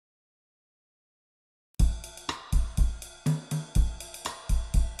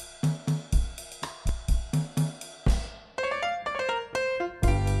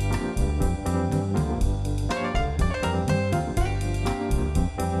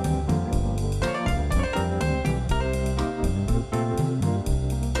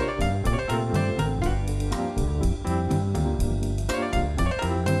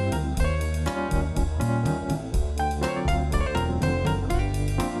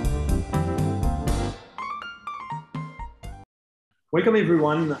Welcome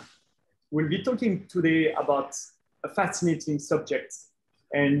everyone. We'll be talking today about a fascinating subject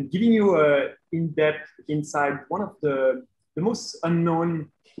and giving you an in-depth insight, one of the most unknown,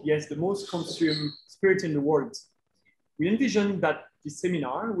 yes, the most consumed spirit in the world. We envision that this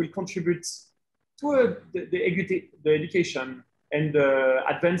seminar will contribute to the education and the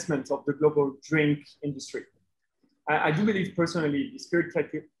advancement of the global drink industry. I do believe personally the spirit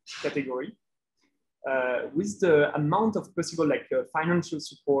category, with the amount of possible financial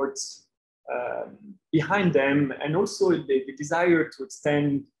support behind them, and also the desire to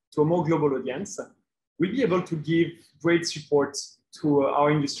extend to a more global audience, we'll be able to give great support to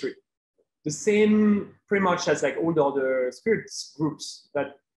our industry. The same pretty much as like all the other spirits groups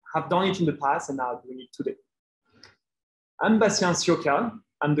that have done it in the past and are doing it today. I'm Bastien Sioka.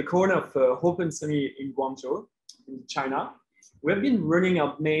 I'm the co-owner of Open Semi in Guangzhou, in China. We have been running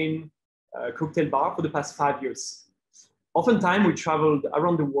our main cocktail bar for the past 5 years. Oftentimes we traveled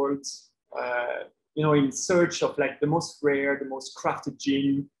around the world, in search of like the most rare, the most crafted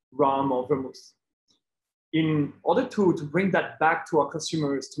gin, rum, or vermouth, in order to bring that back to our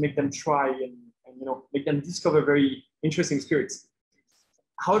consumers, to make them try and make them discover very interesting spirits.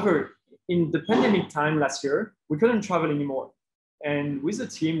 However, in the pandemic time last year, we couldn't travel anymore. And with the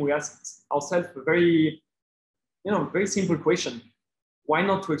team, we asked ourselves a very simple question. Why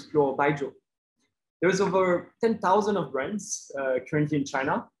not to explore baijiu? There's over 10,000 of brands currently in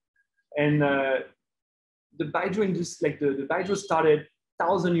China. And the baijiu industry, the baijiu started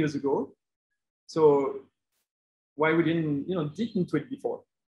 1,000 years ago. So why we didn't dig into it before?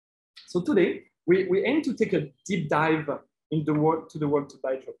 So today, we aim to take a deep dive in the world of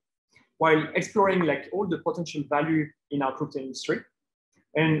baijiu, while exploring all the potential value in our cocktail industry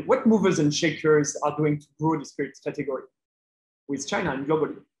and what movers and shakers are doing to grow the spirits category with China and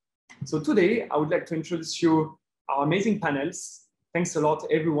globally. So today, I would like to introduce you our amazing panels. Thanks a lot,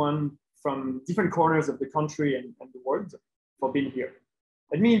 everyone from different corners of the country and the world for being here.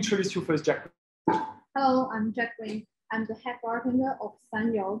 Let me introduce you first, Jacqueline. Hello, I'm Jacqueline. I'm the head bartender of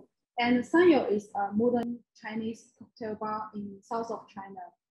Sanyou. And Sanyou is a modern Chinese cocktail bar in south of China.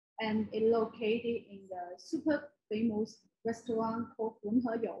 And it's located in the super famous restaurant called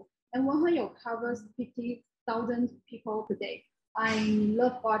Wenheyou. And Wenheyou covers 50,000 people per day. I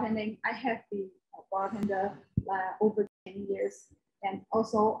love bartending. I have been a bartender over 10 years. And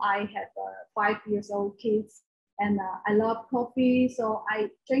also I have 5-year-old kids. And I love coffee, so I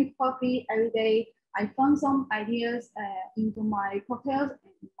drink coffee every day. I found some ideas into my cocktails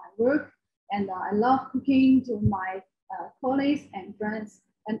and my work. And I love cooking to my colleagues and friends.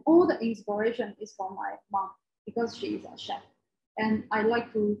 And all the inspiration is from my mom because she is a chef. And I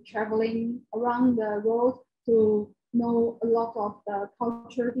like to traveling around the world to know a lot of the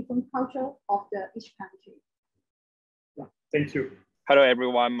different culture of each country. Yeah, thank you. Hello,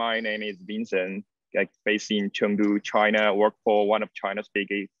 everyone. My name is Vincent. Based in Chengdu, China. I work for one of China's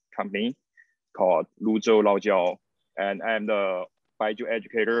biggest company called Luzhou Laojiao. And I'm the baijiu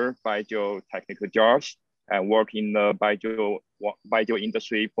educator, baijiu technical judge, and work in the baijiu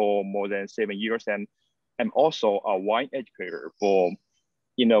industry for more than 7 years. And I'm also a wine educator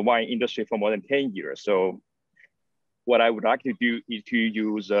in the wine industry for more than 10 years. So what I would like to do is to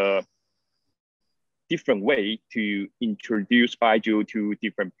use a different way to introduce baijiu to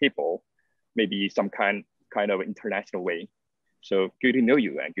different people, maybe some kind of international way. So good to know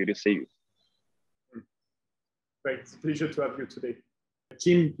you and good to see you. Great, it's a pleasure to have you today.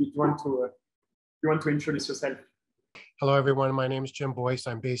 Jim, you want to introduce yourself? Hello, everyone. My name is Jim Boyce.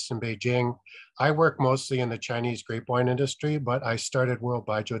 I'm based in Beijing. I work mostly in the Chinese grape wine industry, but I started World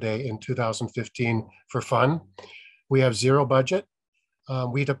Baijiu Day in 2015 for fun. We have zero budget.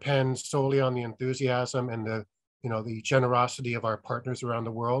 We depend solely on the enthusiasm and the generosity of our partners around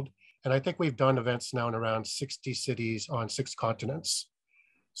the world. And I think we've done events now in around 60 cities on 6 continents.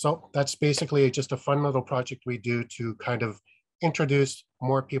 So that's basically just a fun little project we do to kind of introduce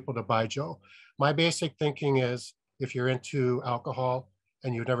more people to baijiu. My basic thinking is if you're into alcohol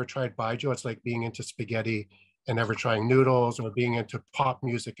and you've never tried baijiu, it's like being into spaghetti and never trying noodles, or being into pop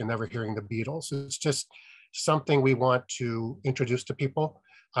music and never hearing the Beatles. It's just something we want to introduce to people.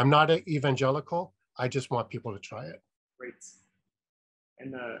 I'm not an evangelical. I just want people to try it. Great.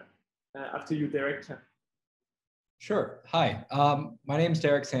 And after you, Derek. Sure. Hi, my name is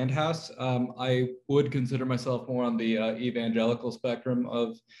Derek Sandhouse. I would consider myself more on the evangelical spectrum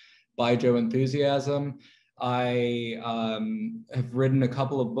of baijiu enthusiasm. I have written a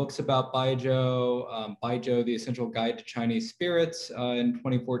couple of books about baijiu, Baijiu, The Essential Guide to Chinese Spirits in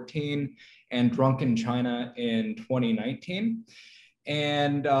 2014, and Drunken China in 2019.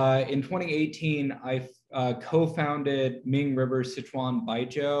 And in 2018, I co-founded Ming River Sichuan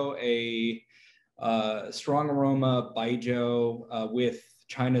Baijiu, a strong aroma baijiu with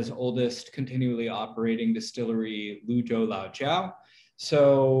China's oldest continually operating distillery, Luzhou Laojiao.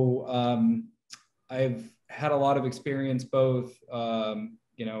 So I've had a lot of experience both,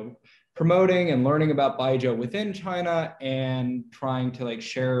 promoting and learning about baijiu within China and trying to like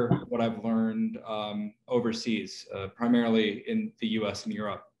share what I've learned overseas, primarily in the US and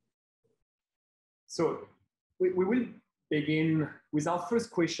Europe. So we will begin with our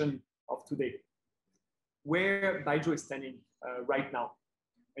first question of today. Where baijiu is standing right now?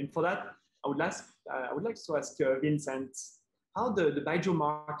 And for that, I would like to ask Vincent how the baijiu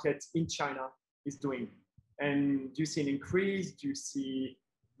market in China is doing. And do you see an increase? Do you see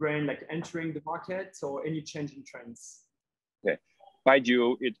brand like entering the market or any change in trends? Okay,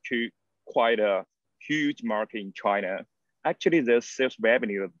 baijiu is quite a huge market in China. Actually, the sales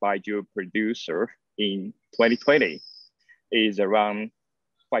revenue of baijiu producer in 2020 is around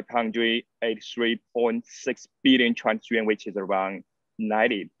 583.6 billion Chinese yuan, which is around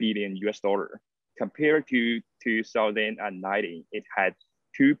 90 billion US dollar. Compared to 2019, it had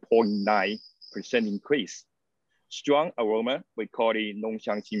 2.9% increase. Strong aroma, we call it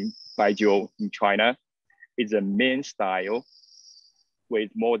Nongxiangqing baijiu in China, is a main style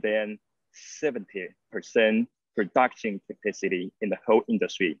with more than 70% production capacity in the whole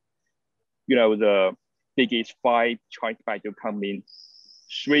industry. You know, the biggest 5 Chinese baijiu companies,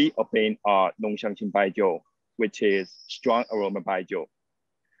 3 of them are Nongxiangqing baijiu, which is strong aroma baijiu.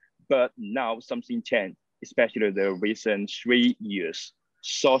 But now something changed, especially the recent 3 years.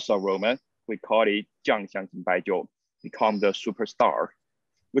 Source aroma, we call it Jiangxiangqing baijiu, become the superstar.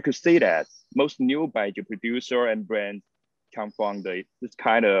 We could see that most new baijiu producer and brands come from this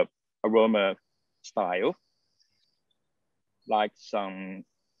kind of aroma style, like some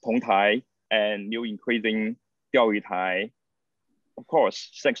Tongtai and new increasing Diaoyutai. Of course,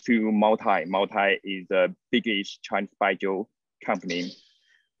 thanks to Maotai. Maotai is the biggest Chinese baijiu company.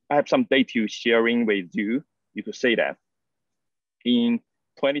 I have some data sharing with you. You could say that in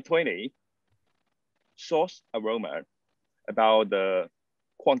 2020, source aroma about the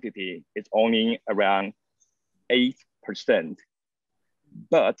quantity is only around 8%.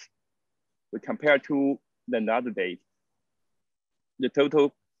 But we compare to another date, the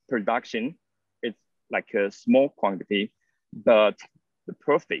total production is like a small quantity, but the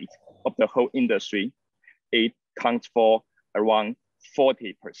profit of the whole industry, it counts for around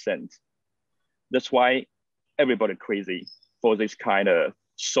 40%. That's why everybody crazy for this kind of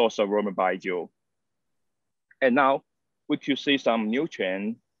source aroma baijiu. And now we could see some new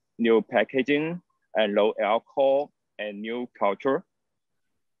trend, new packaging, and low alcohol, and new culture.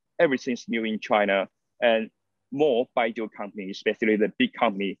 Everything's new in China, and more baijiu companies, especially the big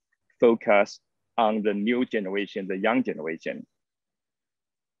company, focus on the new generation, the young generation.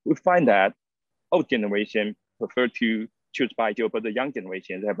 We find that old generation prefer to choose baijiu, but the young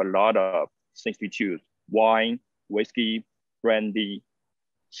generation have a lot of things to choose: wine, whiskey, brandy.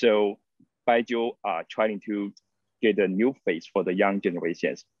 So baijiu are trying to get a new face for the young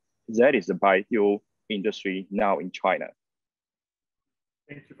generations. That is the baijiu industry now in China.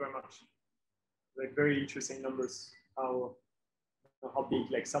 Thank you very much. Like very interesting numbers. How big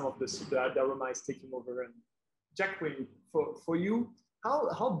like some of the aroma is taking over. And Jacqueline, for you,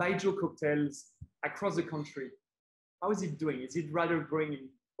 how baijiu cocktails across the country, how is it doing? Is it rather growing in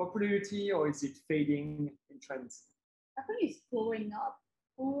popularity or is it fading in trends? I think it's growing up.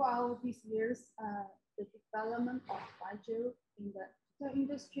 Throughout these years, the development of baijiu in the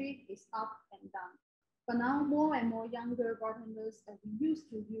industry is up and down. But now more and more younger bartenders used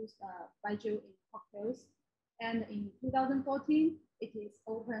to use baijiu in cocktails. And in 2014, it is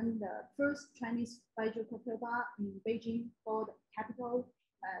opened the first Chinese baijiu cocktail bar in Beijing called Capital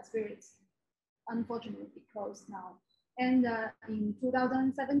Spirits. Unfortunately, it closed now. And in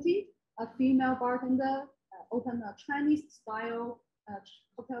 2017, a female bartender opened a Chinese style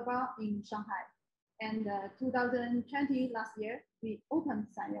cocktail bar in Shanghai. And 2020, last year, we opened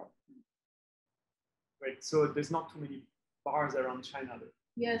Sanyou. Right, so there's not too many bars around China though.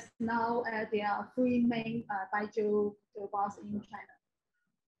 Yes, now there are 3 main baijiu bars in China.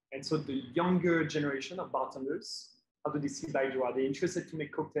 And so the younger generation of bartenders, how do they see baijiu? Are they interested to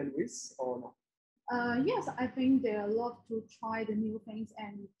make cocktail with or not? Yes, I think they love to try the new things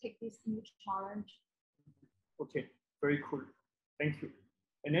and take this new challenge. Okay, very cool. Thank you.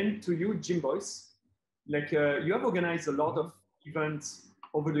 And then to you, Jim Boyce, like you have organized a lot of events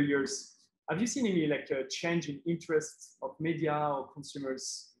over the years. Have you seen any like a change in interest of media or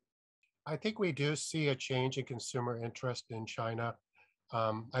consumers? I think we do see a change in consumer interest in China.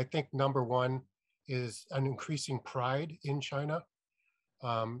 I think number one is an increasing pride in China.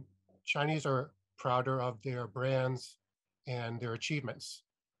 Chinese are prouder of their brands and their achievements.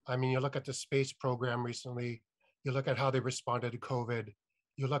 I mean, you look at the space program recently, you look at how they responded to COVID,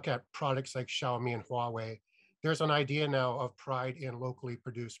 you look at products like Xiaomi and Huawei, there's an idea now of pride in locally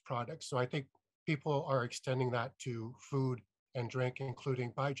produced products. So I think people are extending that to food and drink,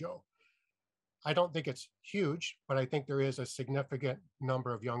 including baijiu. I don't think it's huge, but I think there is a significant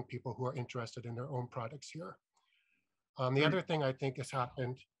number of young people who are interested in their own products here. The other thing I think has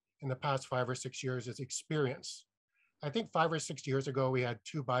happened in the past 5 or 6 years is experience. I think 5 or 6 years ago, we had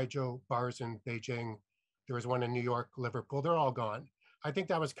 2 baijiu bars in Beijing. There was one in New York, Liverpool, they're all gone. I think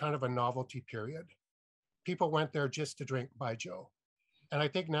that was kind of a novelty period. People went there just to drink baijiu. And I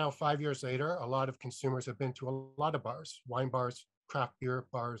think now 5 years later, a lot of consumers have been to a lot of bars, wine bars, craft beer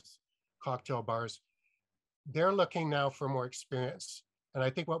bars, cocktail bars. They're looking now for more experience. And I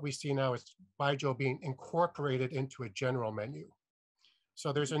think what we see now is baijiu being incorporated into a general menu.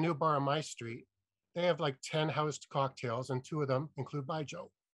 So there's a new bar on my street. They have like 10 housed cocktails and 2 of them include baijiu.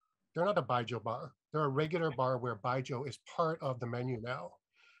 They're not a baijiu bar. They're a regular bar where baijiu is part of the menu now.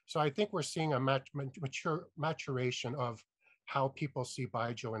 So I think we're seeing a maturation of how people see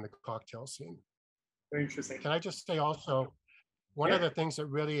baijiu in the cocktail scene. Very interesting. Can I just say also, one of the things that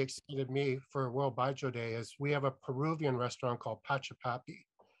really excited me for World Baijiu Day is we have a Peruvian restaurant called Pachapapi.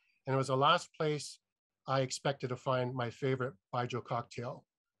 And it was the last place I expected to find my favorite baijiu cocktail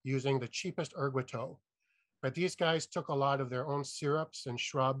using the cheapest erguito. But these guys took a lot of their own syrups and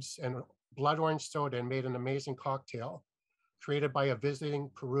shrubs and blood orange soda and made an amazing cocktail created by a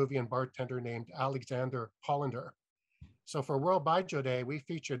visiting Peruvian bartender named Alexander Hollander. So for World Baijiu Day, we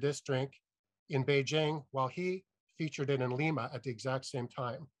featured this drink in Beijing while he featured it in Lima at the exact same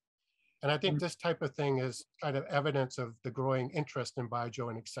time. And I think this type of thing is kind of evidence of the growing interest in baijiu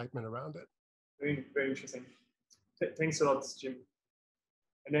and excitement around it. Very, very interesting. Thanks a lot, Jim.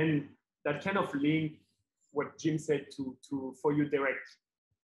 And then that kind of link what Jim said to for you, Derek,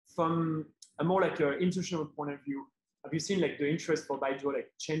 from a more like an institutional point of view. Have you seen like the interest for baijiu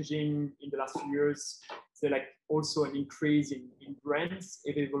like changing in the last few years? Is there like also an increase in brands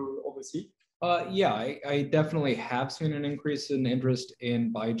available overseas? Yeah, I definitely have seen an increase in interest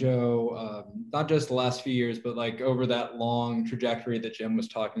in baijiu, not just the last few years, but like over that long trajectory that Jim was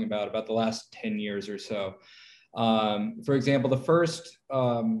talking about the last 10 years or so. For example, the first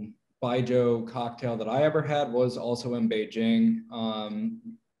baijiu cocktail that I ever had was also in Beijing,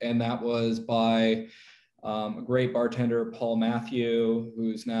 and that was by a great bartender, Paul Matthew,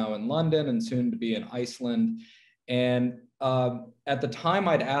 who's now in London and soon to be in Iceland. And at the time,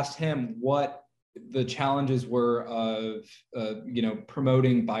 I'd asked him what the challenges were of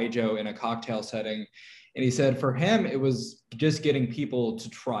promoting baijiu in a cocktail setting, and he said for him it was just getting people to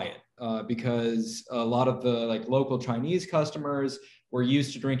try it because a lot of the like local Chinese customers were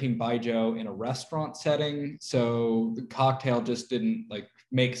used to drinking baijiu in a restaurant setting, so the cocktail just didn't like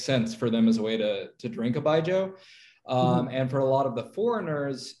make sense for them as a way to drink a baijiu. And for a lot of the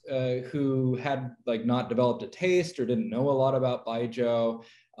foreigners who had like not developed a taste or didn't know a lot about baijiu,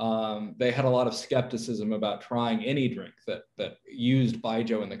 they had a lot of skepticism about trying any drink that used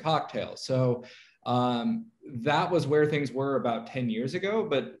baijiu in the cocktail. So that was where things were about 10 years ago.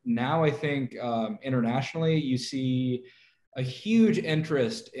 But now I think internationally you see a huge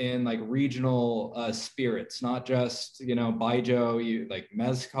interest in like regional spirits, not just, baijiu. Like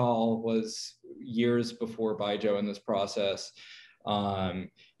mezcal was years before baijiu in this process.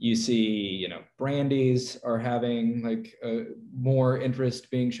 You see, brandies are having like more interest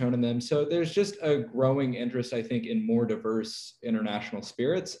being shown in them. So there's just a growing interest, I think, in more diverse international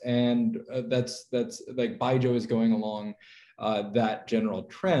spirits. And that's like baijiu is going along that general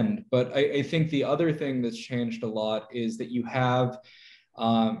trend. But I think the other thing that's changed a lot is that you have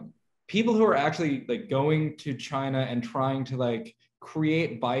people who are actually like going to China and trying to like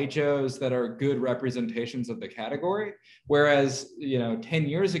create baijius that are good representations of the category. Whereas, 10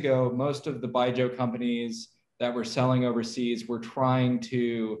 years ago, most of the baijiu companies that were selling overseas were trying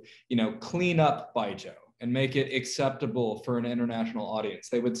to, clean up baijiu and make it acceptable for an international audience.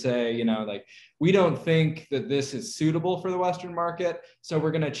 They would say, like, we don't think that this is suitable for the Western market, so we're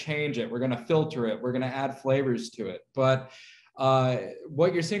going to change it. We're going to filter it. We're going to add flavors to it. But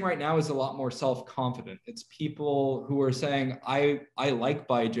what you're seeing right now is a lot more self-confident. It's people who are saying, I like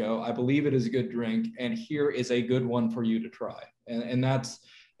baijiu, I believe it is a good drink, and here is a good one for you to try. And that's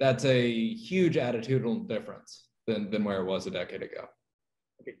a huge attitudinal difference than where it was a decade ago.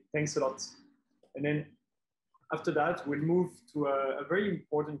 Okay, thanks a lot. And then after that, we'll move to a very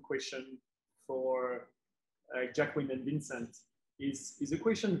important question for Jacqueline and Vincent. is a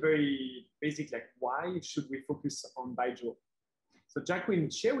question very basic, like why should we focus on baijiu? So Jacqueline,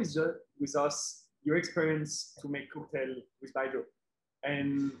 share with us your experience to make cocktail with baijiu.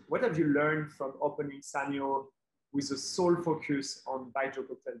 And what have you learned from opening Sanyo with a sole focus on baijiu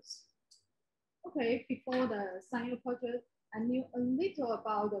cocktails? Okay, before the Sanyo project, I knew a little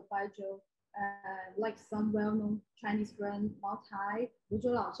about the baijiu, like some well-known Chinese brand Mao Tai,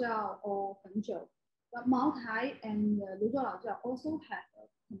 Luzhou Laojiao, or Hengjiu. But Mao Tai and Luzhou Laojiao also have a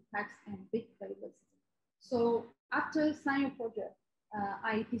complex and big flavors. So after Sanyo project,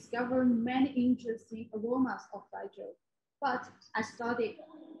 I discovered many interesting aromas of baijiu. But I studied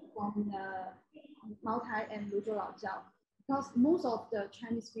from Mao Tai and Luzhou Laojiao because most of the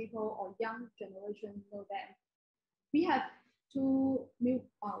Chinese people or young generation know them. We have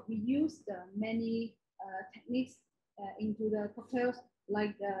we use the many techniques into the cocktails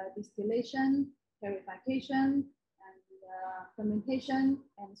like the distillation, purification, and fermentation,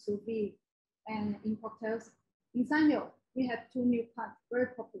 and sous vide. And in cocktails, in Sanyo, we have two new plants very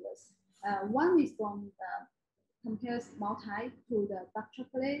popular. One is from the compares Mao Tai to the dark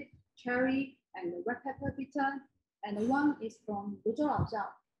chocolate, cherry, and the red pepper bitter. And one is from Luzhou Laojiao,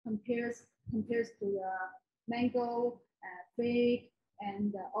 compares to the mango, fig,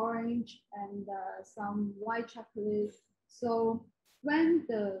 and orange, and some white chocolate. So when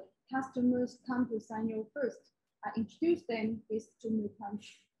the customers come to Sanyo first, I introduce them with two new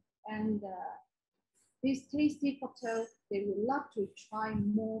punch. And this tasty cocktail, they would love to try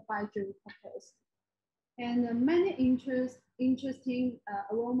more baijiu cocktails. And many interesting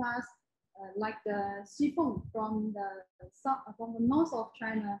aromas like the chiffon from the north of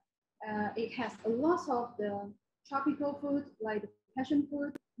China. It has a lot of the tropical food like the passion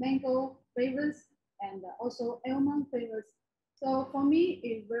fruit, mango flavors, and also almond flavors. So for me,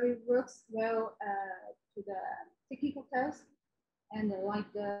 it very works well to the sticky cocktails. And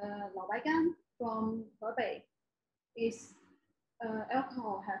like the Lao Baigan from Hebei, its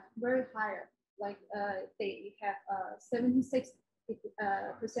alcohol have very higher, like they have 76%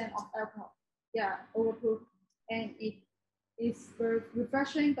 of alcohol, yeah, overproof, and it is very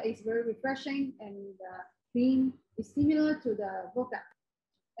refreshing. But it's very refreshing and clean. It's similar to the vodka,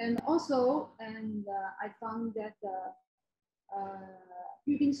 and also, and I found that the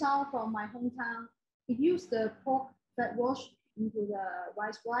Yubin Shao from my hometown, it used the pork fat wash into the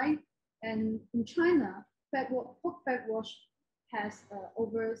rice wine, and in China, pork fat wash has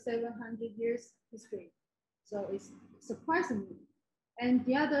over 700 years history. So it's surprising me. And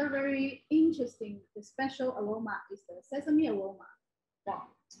the other very interesting, the special aroma is the sesame aroma. Wow,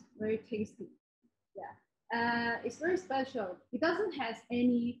 very tasty. Yeah, it's very special. It doesn't have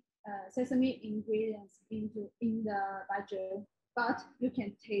any sesame ingredients in the baijiu, but you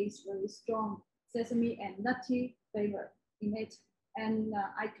can taste very strong sesame and nutty flavor in it. And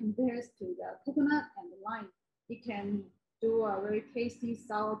I compare it to the coconut and the lime. It can do a very tasty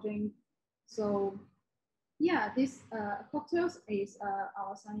sour drink. So yeah, this cocktails is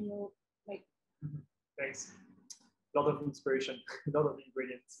our Sanyo make. Thanks. A lot of inspiration, a lot of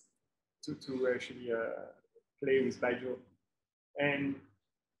ingredients to actually play with baijiu. And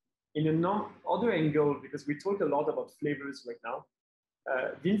in another angle, because we talk a lot about flavors right now,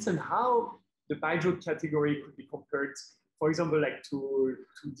 Vincent, how the baijiu category could be compared, for example, like to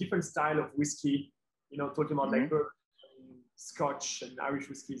different style of whiskey, you know, talking about like bourbon, Scotch, and Irish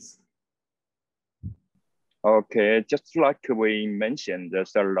whiskeys. Okay, just like we mentioned,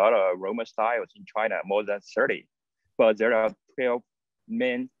 there's a lot of aroma styles in China, more than 30, but there are 12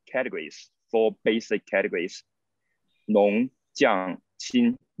 main categories, 4 basic categories: Nong, Jiang,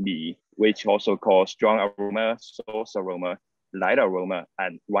 Qin, Mi, which also called strong aroma, source aroma, light aroma,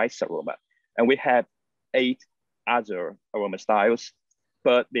 and rice aroma. And we have 8 other aroma styles,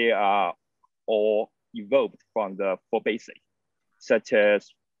 but they are all evolved from the 4 basic, such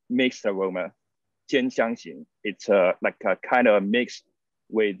as mixed aroma, 兼香型. It's like a kind of mix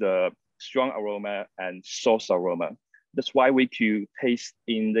with strong aroma and source aroma. That's why we could taste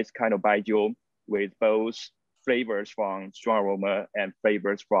in this kind of baijiu with both flavors from strong aroma and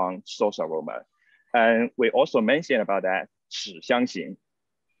flavors from source aroma. And we also mentioned about that 齿香型.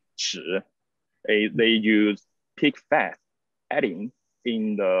 齿, they use pig fat adding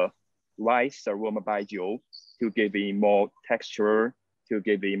in the rice aroma baijiu to give it more texture, to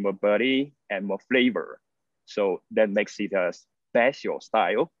give it more body and more flavor. So that makes it a special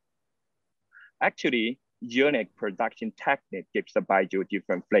style. Actually, unique production technique gives the baijiu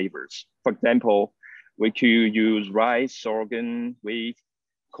different flavors. For example, we could use rice, sorghum, wheat,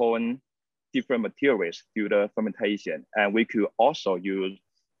 corn, different materials to the fermentation. And we could also use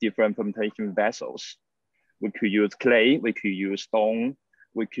different fermentation vessels. We could use clay, we could use stone,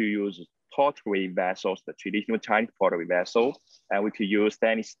 we could use pottery vessels, the traditional Chinese pottery vessel, and we could use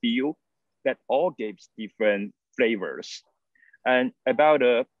stainless steel. That all gives different flavors. And about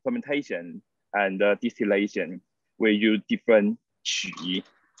the fermentation and the distillation, we use different qi.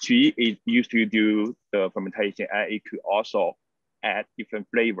 Qi is used to do the fermentation, and it could also add different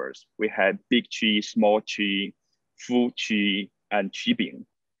flavors. We have big qi, small qi, full qi, and qi bing.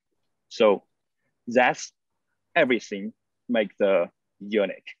 So that's everything makes the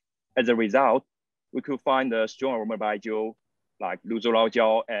unique. As a result, we could find the strong aroma baijiu like Luzhou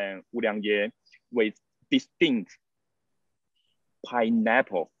Laojiao and Wuliangye with distinct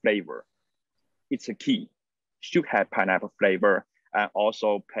pineapple flavor. It's a key. Should have pineapple flavor and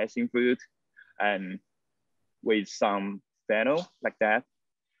also passion fruit and with some fennel like that.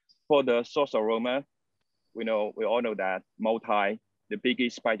 For the sauce aroma, we all know that Moutai, the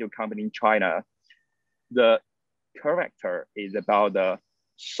biggest baijiu company in China, the character is about the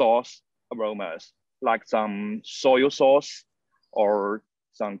sauce aromas, like some soy sauce or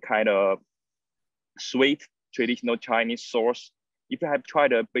some kind of sweet traditional Chinese sauce. If you have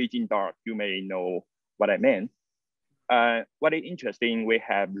tried a Beijing dark, you may know what I mean. What is interesting, we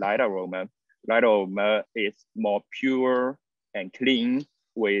have light aroma. Light aroma is more pure and clean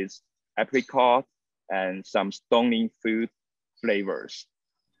with apricot and some stony fruit flavors.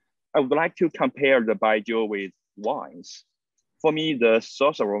 I would like to compare the baijiu with wines. For me, the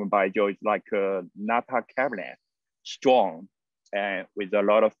sauce aroma baijiu is like a Napa Cabernet, strong and with a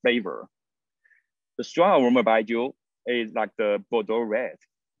lot of flavor. The strong aroma baijiu is like the Bordeaux red,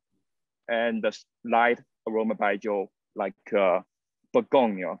 and the light aroma baijiu like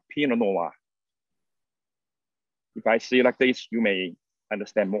Bourgogne, Pinot Noir. If I say like this, you may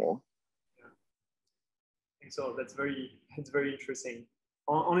understand more. So that's very interesting.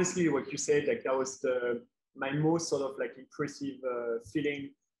 Honestly, what you said, like that was my most sort of like impressive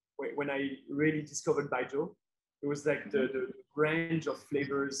feeling when I really discovered baijiu. It was like the range of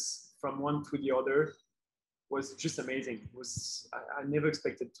flavors from one to the other was just amazing. It was I never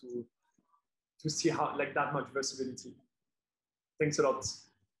expected to see how like that much versatility. Thanks a lot.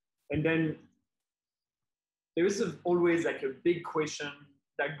 And then there is always like a big question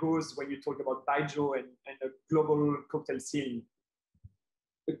that goes when you talk about baijiu and a global cocktail scene.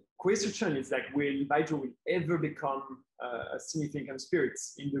 The question is like, will baijiu ever become a significant spirit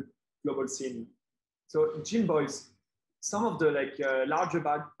in the global scene? So Gin Boys, some of the like larger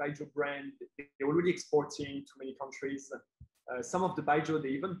baijiu brand, they're already exporting to many countries. Some of the baijiu they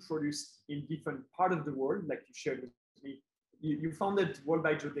even produce in different part of the world, like you shared with me. You founded World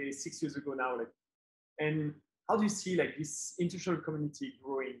Baijiu Day 6 years ago now, like, and how do you see like this international community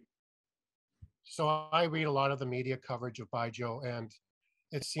growing? So I read a lot of the media coverage of baijiu, and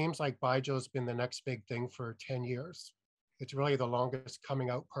it seems like baijiu has been the next big thing for 10 years. It's really the longest coming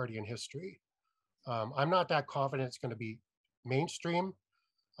out party in history. I'm not that confident it's going to be mainstream.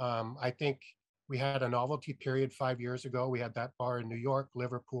 I think we had a novelty period 5 years ago. We had that bar in New York,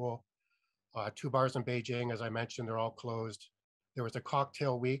 Liverpool, 2 bars in Beijing. As I mentioned, they're all closed. There was a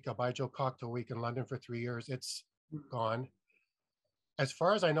cocktail week, a baijiu cocktail week in London for 3 years. It's gone. As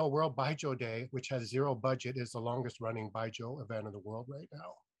far as I know, World Baijiu Day, which has zero budget, is the longest running baijiu event in the world right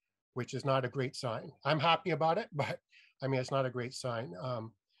now, which is not a great sign. I'm happy about it, but I mean, it's not a great sign.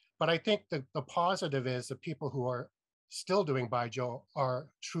 But I think the positive is the people who are still doing baijiu are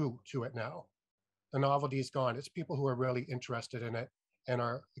true to it now. The novelty is gone. It's people who are really interested in it and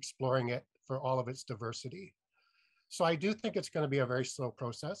are exploring it for all of its diversity. So I do think it's going to be a very slow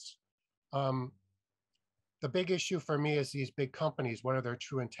process. The big issue for me is these big companies. What are their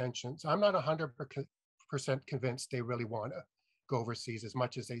true intentions? I'm not 100% convinced they really want to go overseas as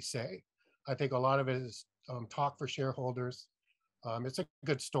much as they say. I think a lot of it is talk for shareholders. It's a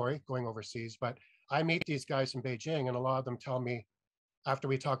good story going overseas, but I meet these guys in Beijing, and a lot of them tell me, after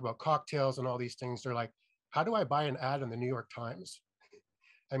we talk about cocktails and all these things, they're like, how do I buy an ad in the New York Times?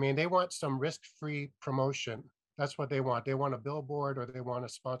 I mean, they want some risk-free promotion. That's what they want. They want a billboard, or they want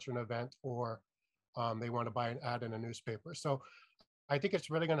to sponsor an event, or they want to buy an ad in a newspaper. So I think it's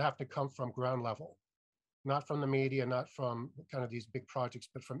really going to have to come from ground level, not from the media, not from kind of these big projects,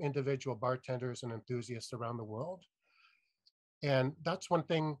 but from individual bartenders and enthusiasts around the world. And that's one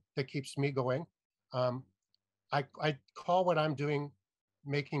thing that keeps me going. I call what I'm doing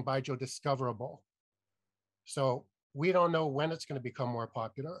making baijiu discoverable. So we don't know when it's going to become more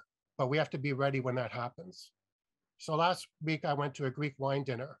popular, but we have to be ready when that happens. So last week I went to a Greek wine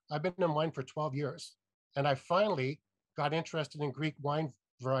dinner. I've been in wine for 12 years, and I finally got interested in Greek wine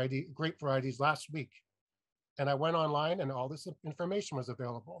grape varieties last week. And I went online, and all this information was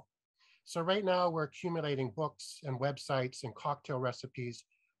available. So right now we're accumulating books and websites and cocktail recipes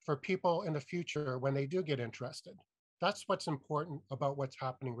for people in the future when they do get interested. That's what's important about what's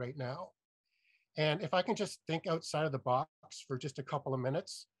happening right now. And if I can just think outside of the box for just a couple of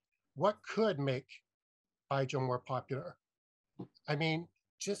minutes, what could make baijiu more popular? I mean,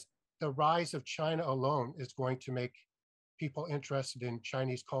 just the rise of China alone is going to make people interested in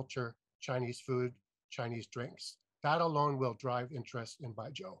Chinese culture, Chinese food, Chinese drinks. That alone will drive interest in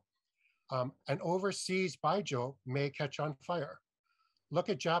baijiu. An overseas baijiu may catch on fire. Look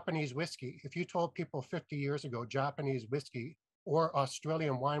at Japanese whiskey. If you told people 50 years ago Japanese whiskey or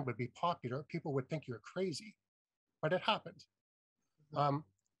Australian wine would be popular, people would think you're crazy, but it happened.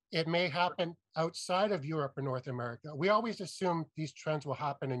 It may happen outside of Europe or North America. We always assume these trends will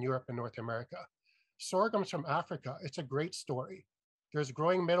happen in Europe and North America. Sorghum's from Africa. It's a great story. There's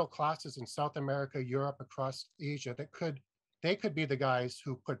growing middle classes in South America, Europe, across Asia that they could be the guys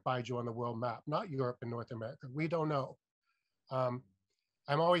who put baijiu on the world map, not Europe and North America. We don't know.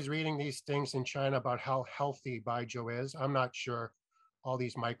 I'm always reading these things in China about how healthy baijiu is. I'm not sure, all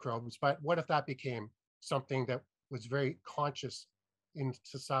these microbes, but what if that became something that was very conscious in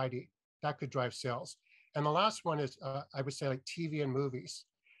society? That could drive sales. And the last one is, I would say, like TV and movies.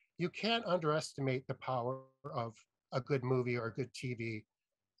 You can't underestimate the power of a good movie or a good TV.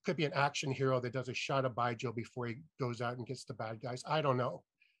 Could be an action hero that does a shot of baijiu before he goes out and gets the bad guys. I don't know.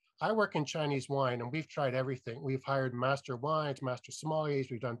 I work in Chinese wine and we've tried everything. We've hired master wines, master sommeliers,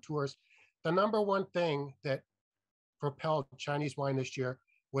 we've done tours. The number one thing that propelled Chinese wine this year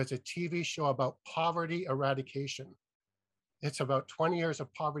was a TV show about poverty eradication. It's about 20 years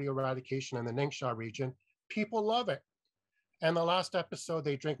of poverty eradication in the Ningxia region. People love it. And the last episode,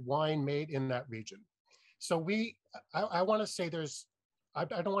 they drink wine made in that region. So I want to say I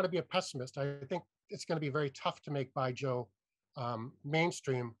don't want to be a pessimist. I think it's going to be very tough to make baijiu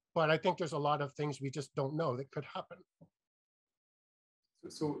mainstream, but I think there's a lot of things we just don't know that could happen.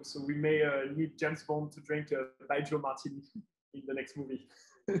 So we may need James Bond to drink a baijiu martini in the next movie.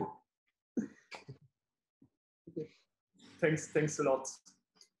 Okay. Thanks a lot.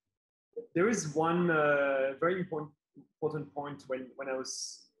 There is one very important point when I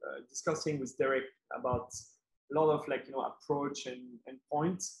was discussing with Derek about a lot of approach and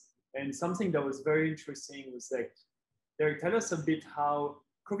points, and something that was very interesting was like, Derek, tell us a bit how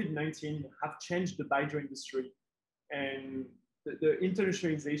COVID-19 have changed the baijiu industry and the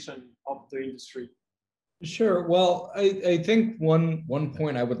internationalization of the industry. Sure. Well, I think one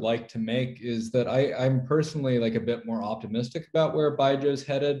point I would like to make is that I'm personally like a bit more optimistic about where baijiu is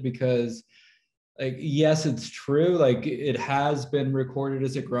headed, because like, yes, it's true. Like, it has been recorded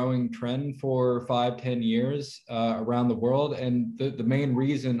as a growing trend for 5-10 years around the world. And the main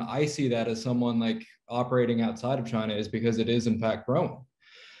reason I see that as someone like operating outside of China is because it is in fact growing.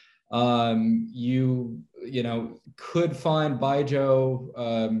 You know, could find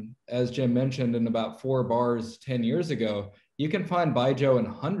baijiu, as Jim mentioned, in about 4 bars 10 years ago. You can find baijiu in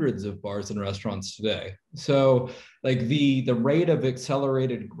hundreds of bars and restaurants today. So like the rate of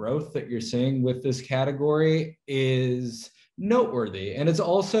accelerated growth that you're seeing with this category is noteworthy. And it's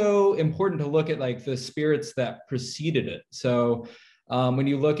also important to look at like the spirits that preceded it. So when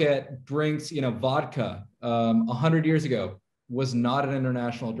you look at drinks, you know, vodka 100 years ago was not an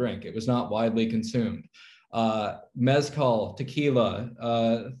international drink. It was not widely consumed. Mezcal,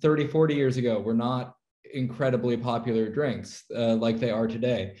 tequila, 30, 40 years ago were not incredibly popular drinks like they are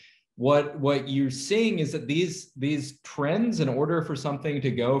today. What you're seeing is that these trends, in order for something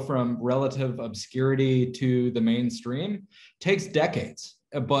to go from relative obscurity to the mainstream, takes decades.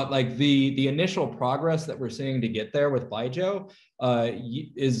 But like the initial progress that we're seeing to get there with baijiu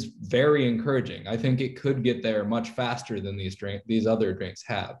is very encouraging. I think it could get there much faster than these other drinks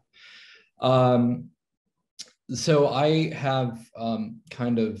have. So I have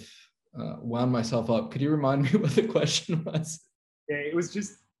kind of wound myself up. Could you remind me what the question was? Yeah, it was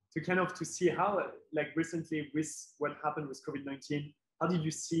just to see how, like, recently with what happened with COVID-19, how did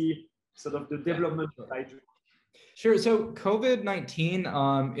you see sort of the development of baijiu? Sure. So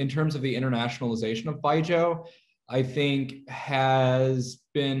COVID-19, in terms of the internationalization of baijiu, I think has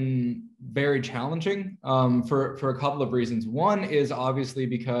been very challenging for a couple of reasons. One is obviously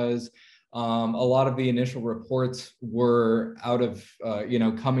because a lot of the initial reports were out of,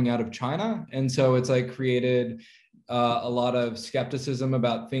 coming out of China. And so it's like created a lot of skepticism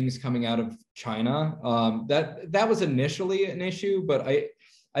about things coming out of China. That was initially an issue, but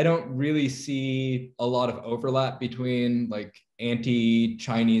I don't really see a lot of overlap between like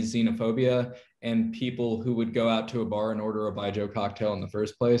anti-Chinese xenophobia and people who would go out to a bar and order a baijiu cocktail in the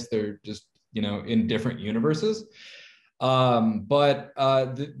first place. They're just, in different universes.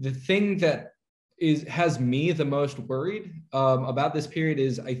 The thing that has me the most worried about this period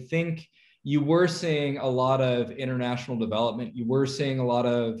is I think you were seeing a lot of international development. You were seeing a lot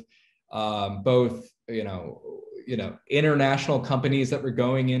of both, international companies that were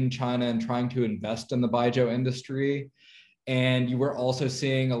going in China and trying to invest in the baijiu industry. And you were also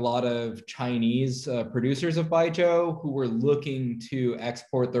seeing a lot of Chinese producers of baijiu who were looking to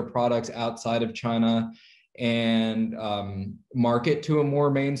export their products outside of China and market to a more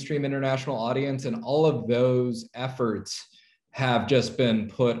mainstream international audience. And all of those efforts have just been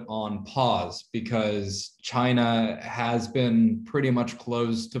put on pause because China has been pretty much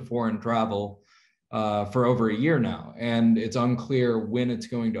closed to foreign travel for over a year now. And it's unclear when it's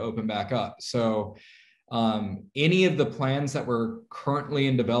going to open back up. So any of the plans that were currently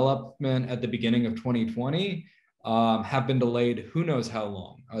in development at the beginning of 2020 have been delayed who knows how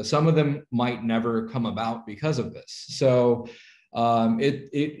long. Some of them might never come about because of this. So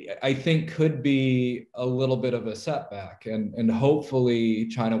I think could be a little bit of a setback, and hopefully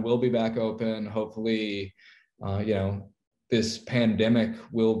China will be back open. Hopefully, this pandemic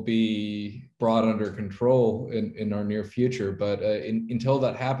will be brought under control in our near future. But until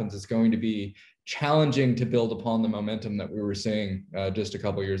that happens, it's going to be challenging to build upon the momentum that we were seeing just a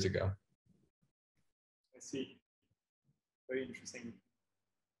couple of years ago. I see. Very interesting.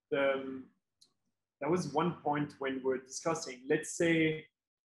 There was one point when we were discussing, let's say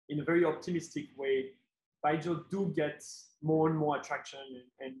in a very optimistic way, baijiu do get more and more attraction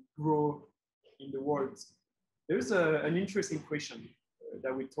and grow in the world. There's an interesting question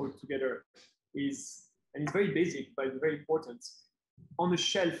that we talked together and it's very basic, but very important. On a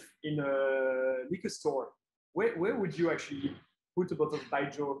shelf in a liquor store, where would you actually put a bottle of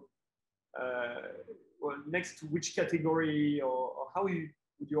baijiu? Or next to which category, or how would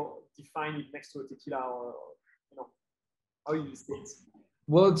you define it next to a tequila, or how you say it?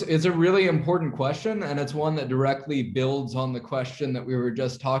 Well, it's a really important question, and it's one that directly builds on the question that we were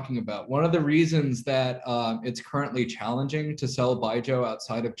just talking about. One of the reasons that it's currently challenging to sell baijiu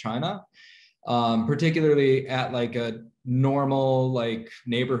outside of China, particularly at like a normal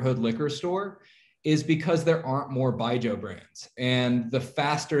neighborhood liquor store, is because there aren't more baijiu brands. And the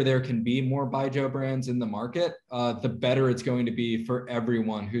faster there can be more baijiu brands in the market, the better it's going to be for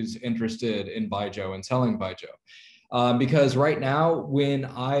everyone who's interested in baijiu and selling baijiu. Because right now, when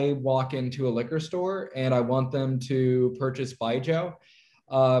I walk into a liquor store and I want them to purchase baijiu,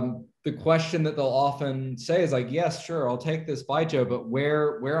 the question that they'll often say is like, yes, sure, I'll take this baijiu, but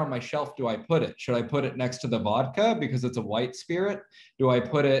where on my shelf do I put it? Should I put it next to the vodka because it's a white spirit? Do I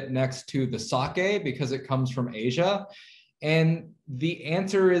put it next to the sake because it comes from Asia? And the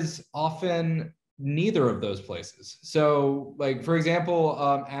answer is often neither of those places. So for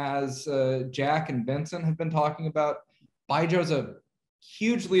example, as Jack and Vincent have been talking about, baijiu is a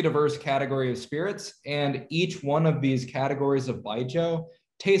hugely diverse category of spirits, and each one of these categories of baijiu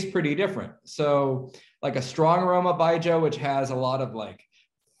tastes pretty different. So like a strong aroma baijiu, which has a lot of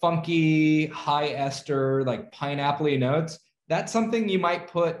funky, high ester, pineapple-y notes, that's something you might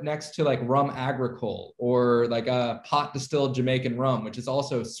put next to rum agricole or a pot distilled Jamaican rum, which is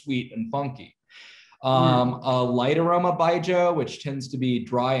also sweet and funky. A light aroma baijiu, which tends to be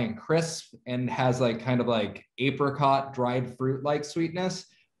dry and crisp and has apricot dried fruit-like sweetness.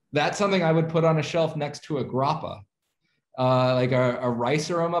 That's something I would put on a shelf next to a grappa. A rice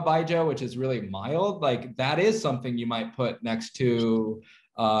aroma baijiu, which is really mild, that is something you might put next to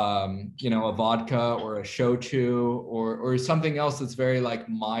a vodka or a shochu or something else that's very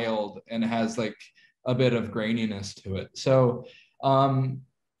mild and has a bit of graininess to it. So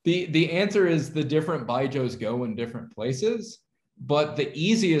the answer is the different baijius go in different places, but the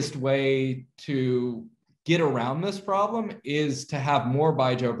easiest way to get around this problem is to have more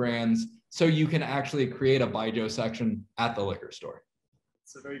baijiu brands so you can actually create a baijiu section at the liquor store.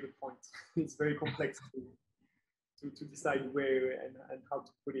 It's a very good point. It's very complex to decide where and how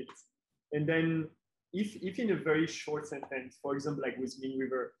to put it. And then if in a very short sentence, for example, with Ming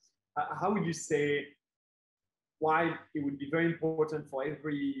River, how would you say why it would be very important for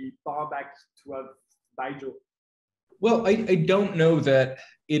every barback to have baijiu? Well, I don't know that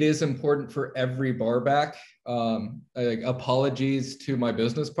it is important for every barback. Apologies to my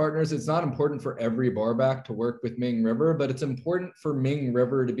business partners. It's not important for every barback to work with Ming River, but it's important for Ming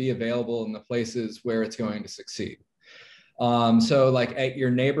River to be available in the places where it's going to succeed. So at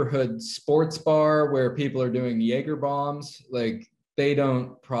your neighborhood sports bar where people are doing Jaeger bombs, they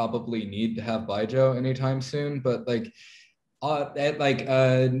don't probably need to have baijiu anytime soon, but at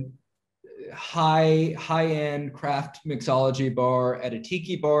high-end craft mixology bar, at a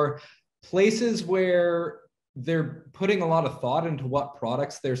tiki bar, places where they're putting a lot of thought into what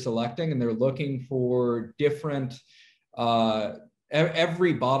products they're selecting, and they're looking for different,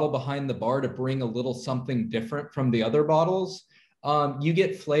 every bottle behind the bar to bring a little something different from the other bottles. You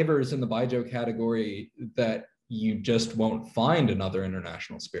get flavors in the baijiu category that you just won't find in other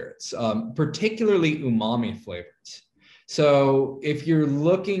international spirits, particularly umami flavors. So if you're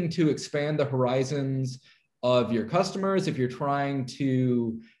looking to expand the horizons of your customers, if you're trying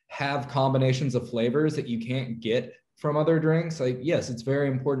to have combinations of flavors that you can't get from other drinks, like, yes, it's very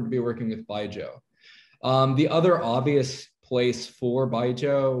important to be working with baijiu. The other obvious place for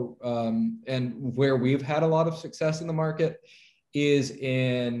baijiu, and where we've had a lot of success in the market, is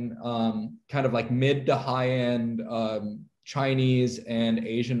in kind of like mid to high end Chinese and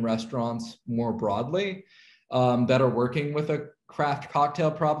Asian restaurants more broadly, that are working with a craft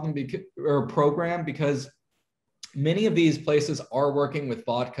cocktail program, because many of these places are working with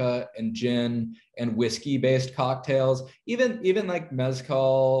vodka and gin and whiskey based cocktails, even like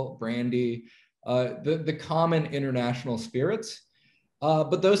mezcal, brandy, the common international spirits.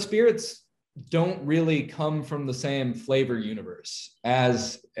 But those spirits don't really come from the same flavor universe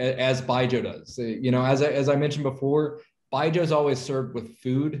as baijiu does. You know, as I mentioned before, baijiu is always served with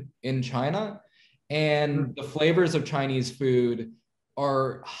food in China, and the flavors of Chinese food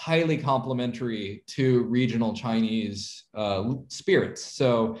are highly complementary to regional Chinese spirits.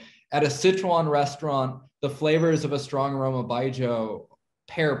 So at a Sichuan restaurant, the flavors of a strong aroma baijiu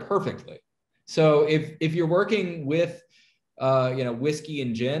pair perfectly. So if you're working with you know, whiskey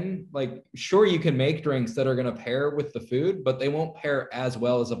and gin, like, sure, you can make drinks that are going to pair with the food, but they won't pair as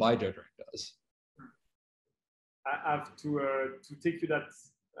well as a baijiu drink does. I have to take you that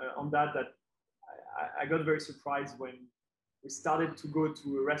on that I got very surprised when we started to go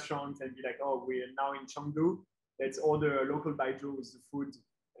to a restaurant and be like, oh, we're now in Chengdu, let's order a local baijiu with the food.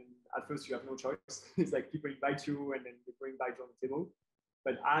 And at first you have no choice. It's like people invite you and then they bring baijiu on the table.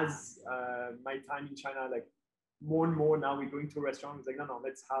 But as my time in China, like more and more now we're going to a restaurant, it's like, no,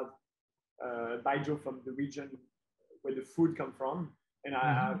 let's have baijiu from the region where the food come from. And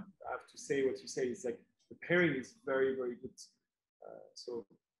I have to say what you say is like the pairing is very, very good. So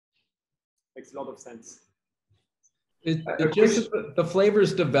makes a lot of sense. It just, the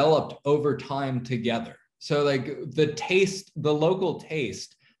flavors developed over time together. So like the local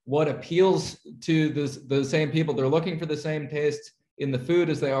taste, what appeals to the same people, they're looking for the same taste in the food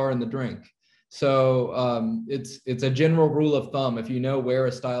as they are in the drink. So it's a general rule of thumb. If you know where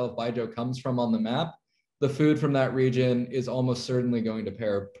a style of baijiu comes from on the map, the food from that region is almost certainly going to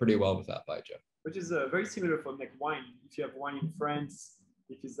pair pretty well with that baijiu. Which is very similar from like wine. If you have wine in France,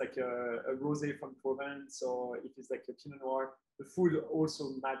 if it's like a rosé from Provence, or if it's like a Pinot Noir, the food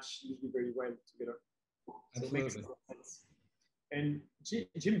also match usually very well together. So it makes a lot of sense. And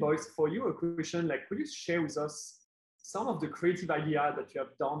Jim Boyce, for you, a question, like, could you share with us some of the creative idea that you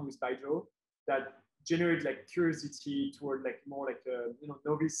have done with baijiu that generate like curiosity toward like more like you know,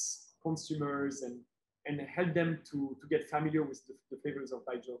 novice consumers and help them to get familiar with the flavors of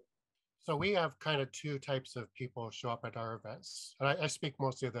baijiu? So we have kind of two types of people show up at our events. And I speak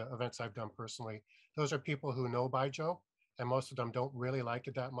mostly of the events I've done personally. Those are people who know baijiu, and most of them don't really like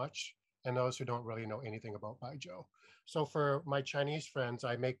it that much. And those who don't really know anything about baijiu. So for my Chinese friends,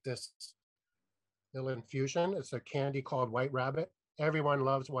 I make this little infusion. It's a candy called White Rabbit. Everyone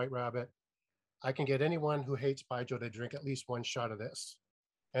loves White Rabbit. I can get anyone who hates baijiu to drink at least one shot of this.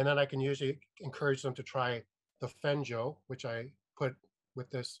 And then I can usually encourage them to try the fenjiu, which I put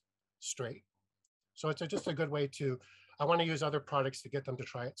with this straight. So it's just a good way to, I want to use other products to get them to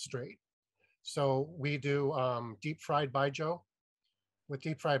try it straight. So we do deep fried baijiu. With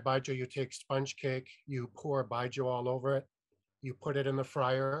deep fried baijiu, you take sponge cake, you pour baijiu all over it, you put it in the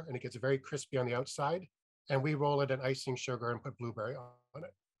fryer, and it gets very crispy on the outside. And we roll it in icing sugar and put blueberry on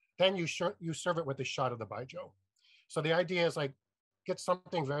it. Then you serve it with a shot of the baijiu. So the idea is like, get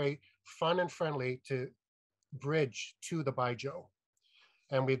something very fun and friendly to bridge to the baijiu.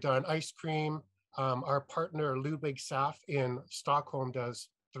 And we've done ice cream. Our partner Ludwig Saf in Stockholm does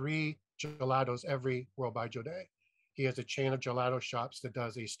 3 gelatos every World Baijiu Day. He has a chain of gelato shops that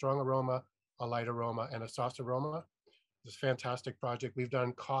does a strong aroma, a light aroma, and a soft aroma. It's a fantastic project. We've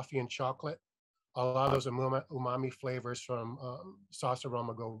done coffee and chocolate. A lot of those umami flavors from sauce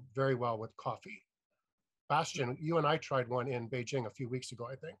aroma go very well with coffee. Bastian, you and I tried one in Beijing a few weeks ago,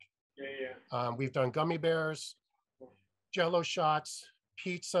 I think. Yeah. We've done gummy bears, jello shots,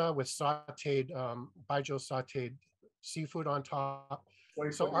 pizza with sauteed, baijiu sauteed seafood on top.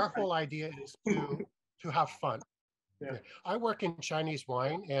 So our whole idea is to have fun. Yeah. I work in Chinese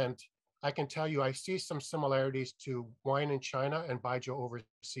wine, and I can tell you I see some similarities to wine in China and baijiu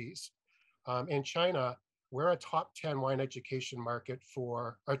overseas. In China, we're a top 10 wine education market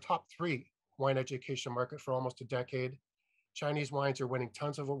for, our top 3 wine education market for almost a decade. Chinese wines are winning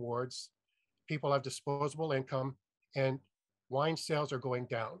tons of awards. People have disposable income and wine sales are going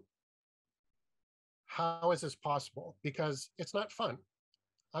down. How is this possible? Because it's not fun.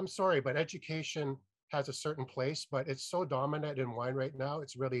 I'm sorry, but education has a certain place, but it's so dominant in wine right now.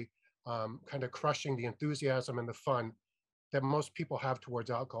 It's really kind of crushing the enthusiasm and the fun that most people have towards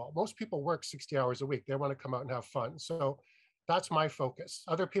alcohol. Most people work 60 hours a week. They want to come out and have fun. So that's my focus.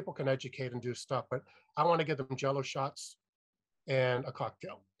 Other people can educate and do stuff, but I want to give them Jello shots and a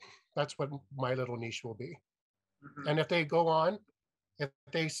cocktail. That's what my little niche will be. Mm-hmm. And if they go on, if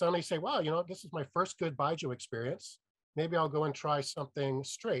they suddenly say, wow, you know, this is my first good baijiu experience, maybe I'll go and try something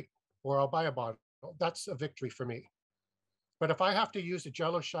straight, or I'll buy a bottle. That's a victory for me. But if I have to use a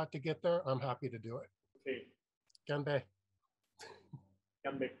Jello shot to get there, I'm happy to do it. Okay. Ganbei.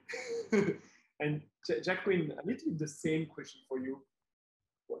 Ganbei. And Jacqueline, I need to do the same question for you.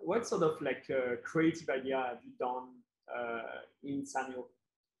 What sort of like creative idea have you done in Sanyo?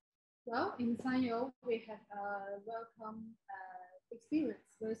 Well, in Sanyo, we have a welcome experience,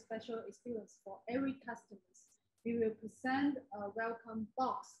 very special experience for every customer. We will present a welcome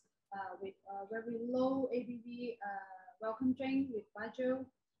box with a very low ABV welcome drink with baijiu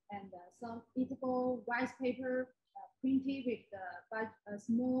and some eatable rice paper printed with the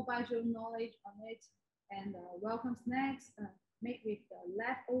small baijiu knowledge on it, and welcome snacks made with the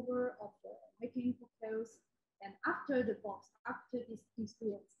leftover of the making cocktails. And after the box, after this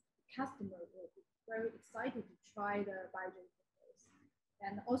experience, the customer will be very excited to try the baijiu cocktails.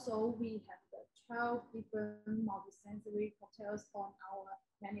 And also we have the 12 different multi-sensory cocktails on our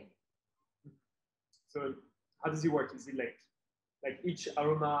menu. So how does it work? Is it like each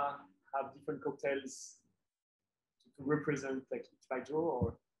aroma have different cocktails to represent like each baijiu,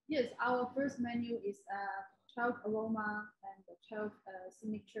 or? Yes, our first menu is 12 aroma and the 12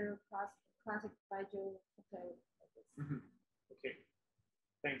 signature classic baijiu cocktail. Mm-hmm. Okay,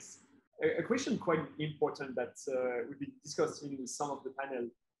 thanks. A question quite important that we've been discussing in some of the panel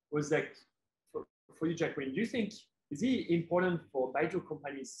was like, for you, Jacqueline, do you think, is it important for baijiu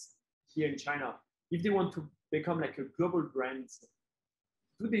companies here in China, if they want to become like a global brand,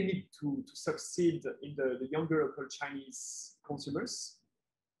 do they need to succeed in the younger local Chinese consumers?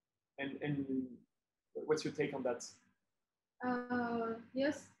 And what's your take on that?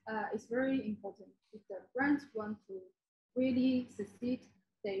 Yes, it's very important. If the brands want to really succeed,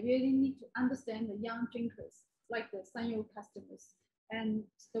 they really need to understand the young drinkers, like the Sanyo customers. And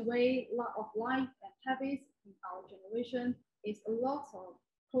the way of life and habits in our generation is a lot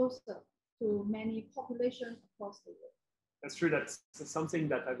closer to many populations across the world. That's true. That's something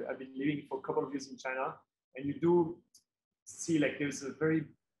that I've been living for a couple of years in China, and you do see like there's a very,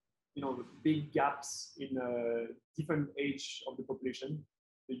 big gaps in different age of the population.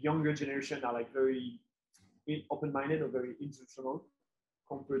 The younger generation are like very open-minded or very institutional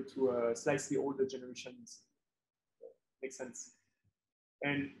compared to slightly older generations. Makes sense.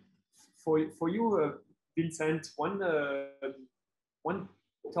 And for you, Vincent, one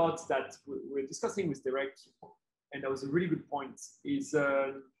thought that we're discussing with Derek, and that was a really good point, is,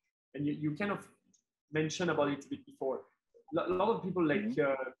 and you kind of mentioned about it a bit before, a lot of people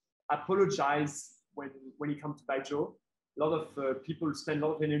apologize when it comes to baijiu. A lot of people spend a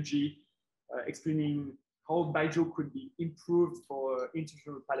lot of energy explaining how baijiu could be improved for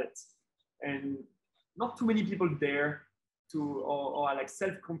international palates, and not too many people dare to or are like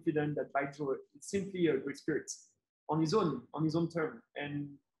self-confident that baijiu is simply a great spirit on his own term, and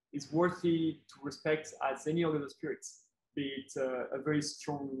is worthy to respect as any other spirits, be it a very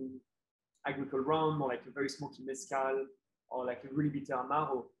strong agricole rum or like a very smoky mezcal or like a really bitter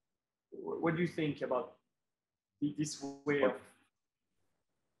amaro. What do you think about this way of?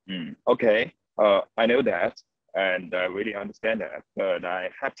 Okay, I know that, and I really understand that, but I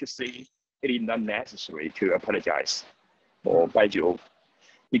have to say it is not necessary to apologize for baijiu,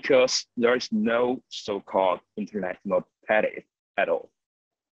 because there is no so-called international palate at all.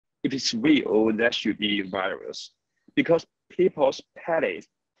 If it's real, that should be virus, because people's palate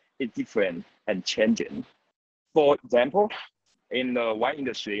is different and changing. For example, in the wine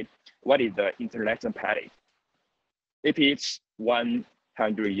industry, what is the international palate? If it's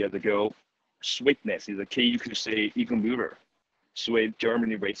 100 years ago, sweetness is the key. You could say Igenmüller, sweet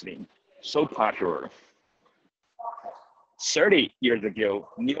Germany Riesling, so popular. 30 years ago,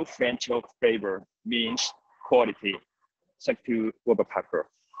 new French flavor means quality, thanks to Robert Parker.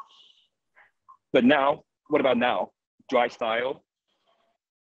 But now, what about now? Dry style,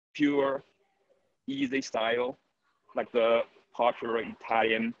 pure, easy style, like the popular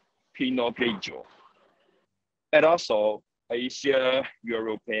Italian Pinot Grigio. And also Asia,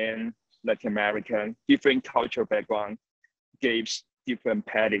 European, Latin American, different cultural background gives different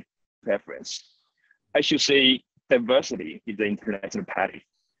palate preference. I should say diversity is the international palate.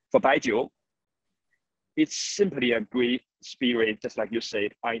 For baijiu, it's simply a great spirit, just like you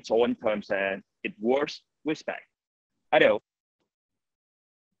said, on its own terms, and it worth respect. I know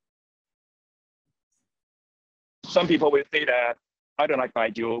some people will say that I don't like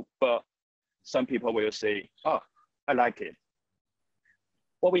baijiu, but some people will say, oh, I like it.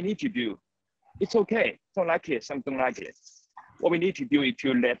 What we need to do, it's okay, don't like it, some don't like it. What we need to do is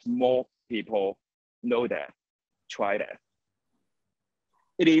to let more people know that, try that.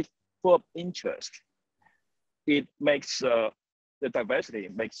 It is full of interest. It makes the diversity,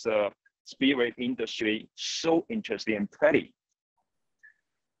 makes the spirit industry so interesting and pretty.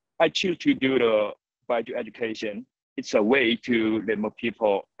 I choose to do the baijiu education. It's a way to let more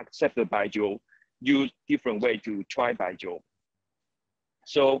people accept the baijiu, use different way to try baijiu.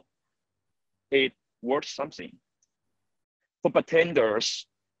 So it worth something. For bartenders,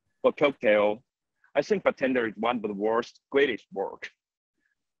 for cocktail, I think bartender is one of the world's greatest work.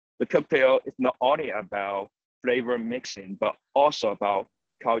 The cocktail is not only about flavor mixing, but also about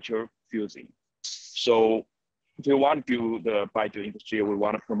culture fusing. So if we want to do the baijiu industry, we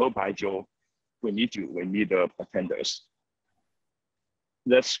want to promote baijiu, we need the bartenders.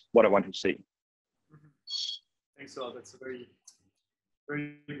 That's what I want to say. Thanks a lot. That's a very,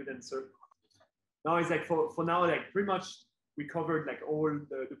 very good answer. Now it's like for now, like pretty much we covered like all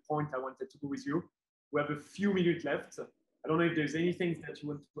the point I wanted to go with you. We have a few minutes left. I don't know if there's anything that you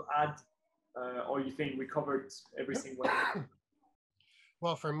want to add or you think we covered everything well.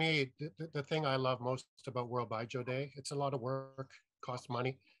 Well, for me, the thing I love most about World Baijiu Day, it's a lot of work, costs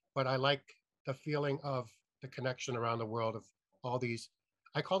money, but I like the feeling of the connection around the world of all these,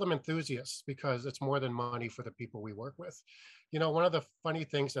 I call them enthusiasts because it's more than money for the people we work with. You know, one of the funny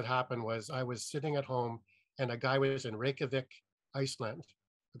things that happened was I was sitting at home and a guy was in Reykjavik, Iceland,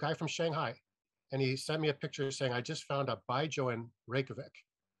 a guy from Shanghai. And he sent me a picture saying, I just found a baijiu in Reykjavik.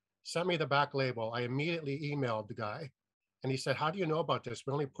 Sent me the back label. I immediately emailed the guy and he said, how do you know about this?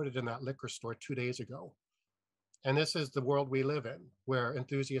 We only put it in that liquor store 2 days ago. And this is the world we live in, where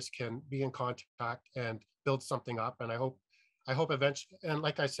enthusiasts can be in contact and build something up. And I hope eventually, and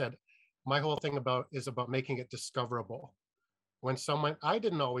like I said, my whole thing is about making it discoverable. When I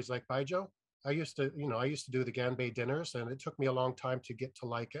didn't always like baijiu. I used to do the Ganbei dinners and it took me a long time to get to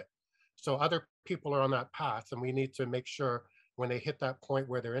like it. So other people are on that path and we need to make sure when they hit that point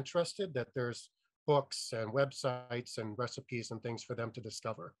where they're interested, that there's books and websites and recipes and things for them to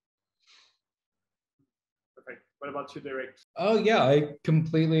discover. Perfect. What about you, Derek? Oh yeah, I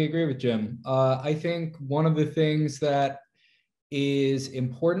completely agree with Jim. I think one of the things that is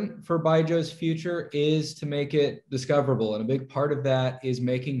important for baijiu's future is to make it discoverable. And a big part of that is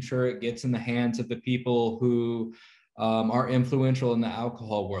making sure it gets in the hands of the people who are influential in the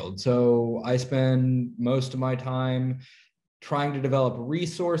alcohol world. So I spend most of my time trying to develop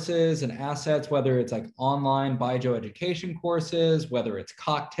resources and assets, whether it's like online baijiu education courses, whether it's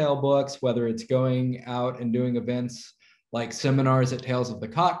cocktail books, whether it's going out and doing events like seminars at Tales of the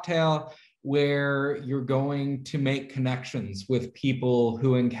Cocktail, where you're going to make connections with people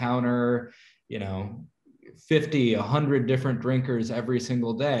who encounter, 50, 100 different drinkers every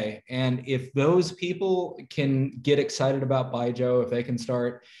single day. And if those people can get excited about baijiu, if they can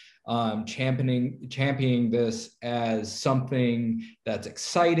start championing this as something that's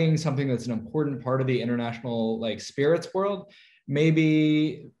exciting, something that's an important part of the international spirits world,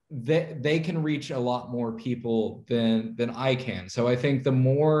 maybe they can reach a lot more people than I can. So I think the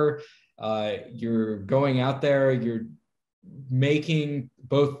more you're going out there, you're making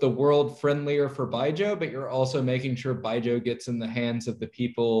both the world friendlier for baijiu, but you're also making sure baijiu gets in the hands of the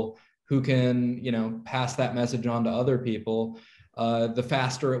people who can, pass that message on to other people. The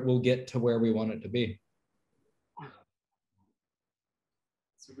faster it will get to where we want it to be. That's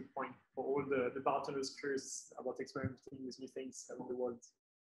a good point for all the bartenders curious about experimenting with new things around the world.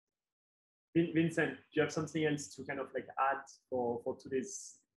 Vincent, do you have something else to kind of add for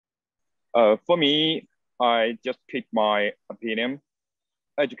today's? For me, I just keep my opinion.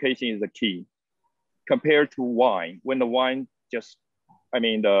 Education is the key. Compared to wine, when the wine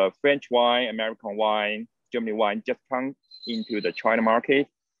the French wine, American wine, German wine just comes into the China market,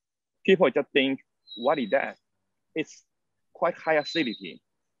 people just think, what is that? It's quite high acidity,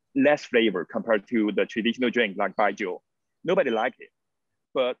 less flavor compared to the traditional drink like baijiu. Nobody likes it.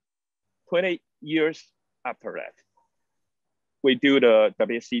 But 20 years after that, we do the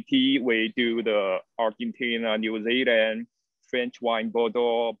WCT, we do the Argentina, New Zealand, French wine,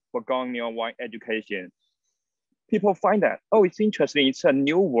 Bordeaux, Bourgogne wine education. people find that, oh, it's interesting. It's a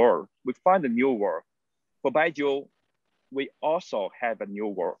new word. We find a new word. For baijiu, we also have a new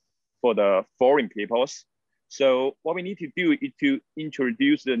word for the foreign peoples. So what we need to do is to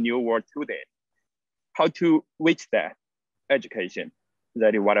introduce the new word to them. How to reach that education.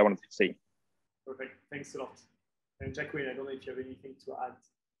 That is what I wanted to say. Perfect. Thanks a lot. And Jacqueline, I don't know if you have anything to add.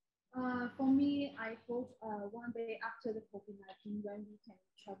 For me, I hope one day after the COVID-19, when we can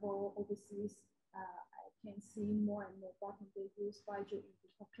travel overseas, I can see more and more Baton use baijiu in the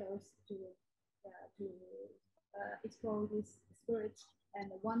cocktails to explore this spirit.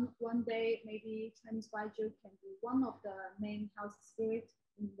 And one day, maybe Chinese baijiu can be one of the main house spirit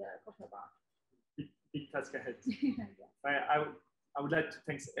in the cocktail bar. Big task ahead. Yeah. I would like to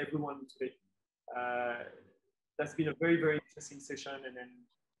thank everyone today. That's been a very, very interesting session, and then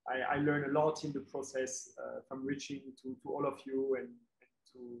I learned a lot in the process from reaching to all of you and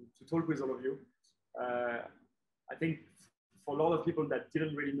to talk with all of you. I think for a lot of people that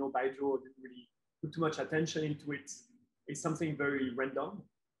didn't really know baijiu or didn't really put too much attention into it, it's something very random,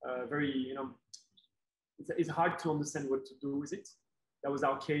 very, it's hard to understand what to do with it. That was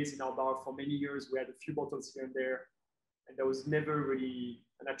our case in our bar for many years. We had a few bottles here and there, and there was never really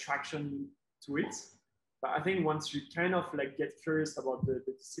an attraction to it. But I think once you kind of like get curious about the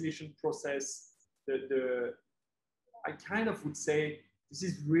distillation process, I kind of would say this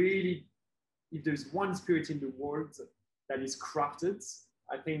is really, if there's one spirit in the world that is crafted,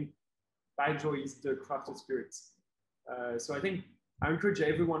 I think baijiu is the crafted spirit. So I think I encourage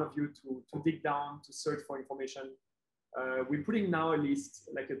every one of you to dig down, to search for information. We're putting now a list,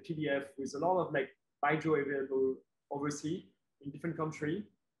 like a PDF with a lot of like baijiu available overseas in different countries.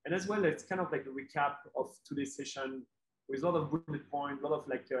 And as well, it's kind of like a recap of today's session with a lot of bullet points, a lot of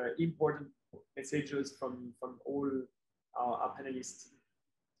like important messages from all our panelists.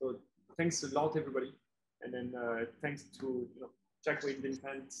 So thanks a lot, everybody. And then thanks to Jacqueline,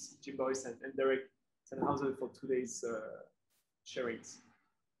 Vincent, Jim Boyce, and Derek Sennhauser for today's sharings.